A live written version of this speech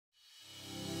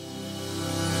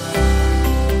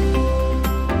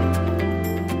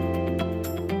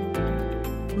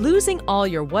Losing all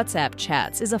your WhatsApp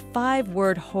chats is a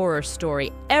 5-word horror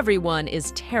story everyone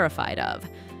is terrified of.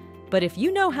 But if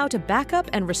you know how to back up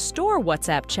and restore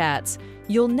WhatsApp chats,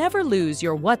 you'll never lose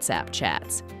your WhatsApp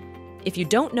chats. If you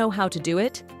don't know how to do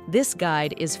it, this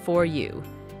guide is for you.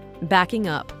 Backing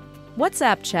up.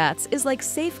 WhatsApp chats is like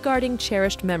safeguarding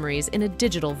cherished memories in a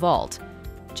digital vault.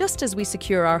 Just as we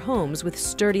secure our homes with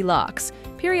sturdy locks,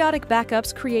 periodic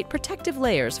backups create protective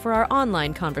layers for our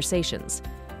online conversations.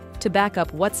 To back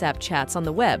up WhatsApp chats on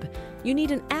the web, you need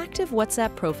an active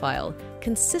WhatsApp profile,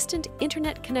 consistent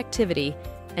internet connectivity,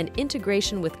 and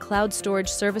integration with cloud storage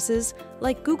services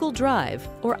like Google Drive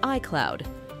or iCloud.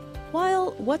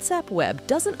 While WhatsApp Web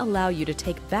doesn't allow you to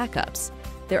take backups,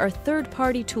 there are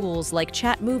third-party tools like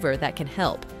Chat Mover that can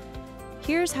help.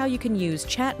 Here's how you can use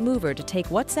Chat Mover to take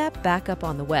WhatsApp backup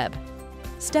on the web.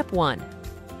 Step 1.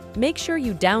 Make sure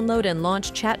you download and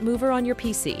launch Chat Mover on your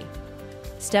PC.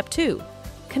 Step 2.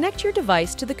 Connect your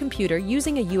device to the computer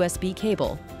using a USB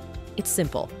cable. It's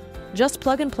simple. Just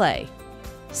plug and play.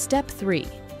 Step 3.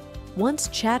 Once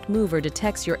Chat Mover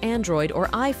detects your Android or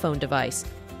iPhone device,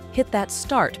 hit that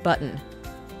Start button.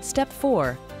 Step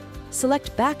 4.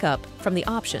 Select Backup from the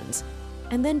options,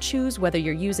 and then choose whether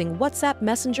you're using WhatsApp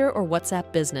Messenger or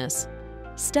WhatsApp Business.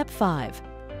 Step 5.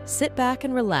 Sit back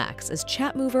and relax as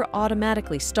Chat Mover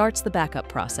automatically starts the backup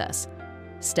process.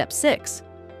 Step 6.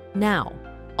 Now,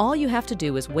 all you have to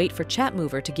do is wait for Chat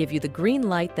Mover to give you the green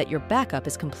light that your backup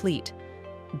is complete.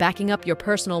 Backing up your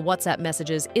personal WhatsApp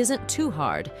messages isn't too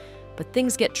hard, but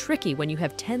things get tricky when you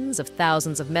have tens of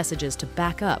thousands of messages to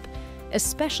back up,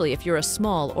 especially if you're a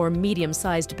small or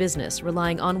medium-sized business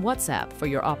relying on WhatsApp for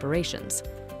your operations.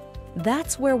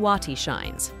 That's where Wati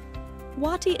shines.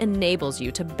 Wati enables you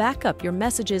to back up your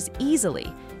messages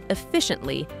easily,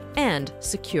 efficiently, and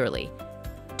securely.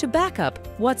 To back up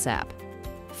WhatsApp,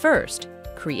 first,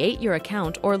 create your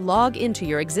account or log into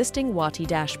your existing Wati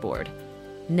dashboard.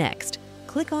 Next,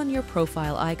 click on your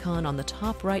profile icon on the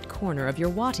top right corner of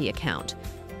your Wati account.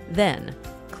 Then,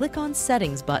 click on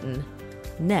Settings button.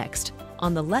 Next,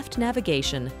 on the left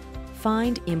navigation,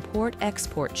 find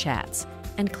Import/Export Chats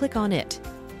and click on it.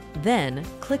 Then,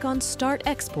 click on Start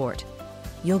Export.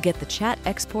 You'll get the chat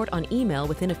export on email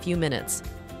within a few minutes.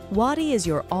 Wati is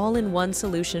your all-in-one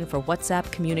solution for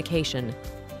WhatsApp communication.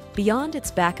 Beyond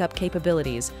its backup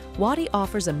capabilities, Wati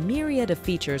offers a myriad of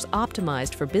features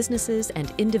optimized for businesses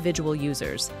and individual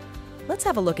users. Let's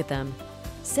have a look at them.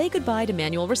 Say goodbye to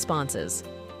manual responses.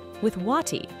 With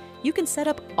Wati, you can set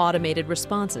up automated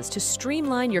responses to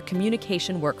streamline your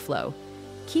communication workflow.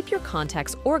 Keep your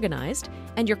contacts organized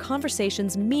and your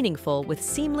conversations meaningful with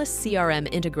seamless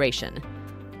CRM integration.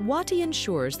 Wati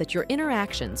ensures that your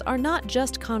interactions are not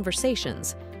just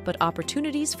conversations, but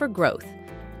opportunities for growth.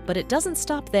 But it doesn't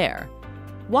stop there.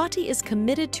 Wati is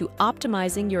committed to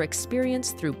optimizing your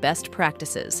experience through best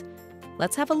practices.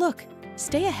 Let's have a look.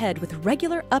 Stay ahead with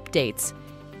regular updates.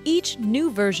 Each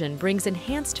new version brings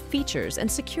enhanced features and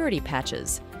security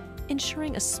patches,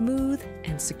 ensuring a smooth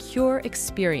and secure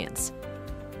experience.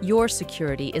 Your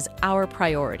security is our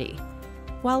priority.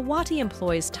 While Wati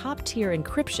employs top-tier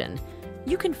encryption,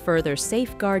 you can further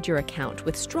safeguard your account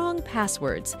with strong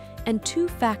passwords and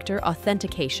two-factor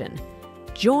authentication.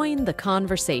 Join the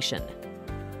conversation.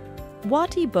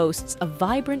 Wati boasts a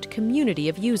vibrant community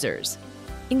of users.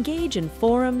 Engage in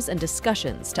forums and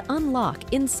discussions to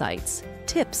unlock insights,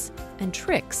 tips, and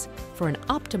tricks for an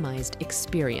optimized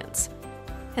experience.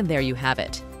 And there you have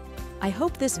it. I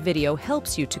hope this video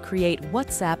helps you to create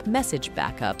WhatsApp message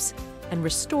backups and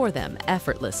restore them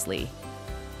effortlessly.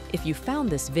 If you found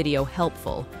this video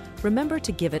helpful, remember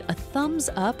to give it a thumbs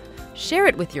up, share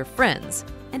it with your friends,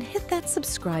 and hit that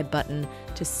subscribe button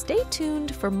to stay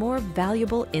tuned for more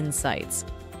valuable insights.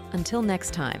 Until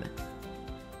next time.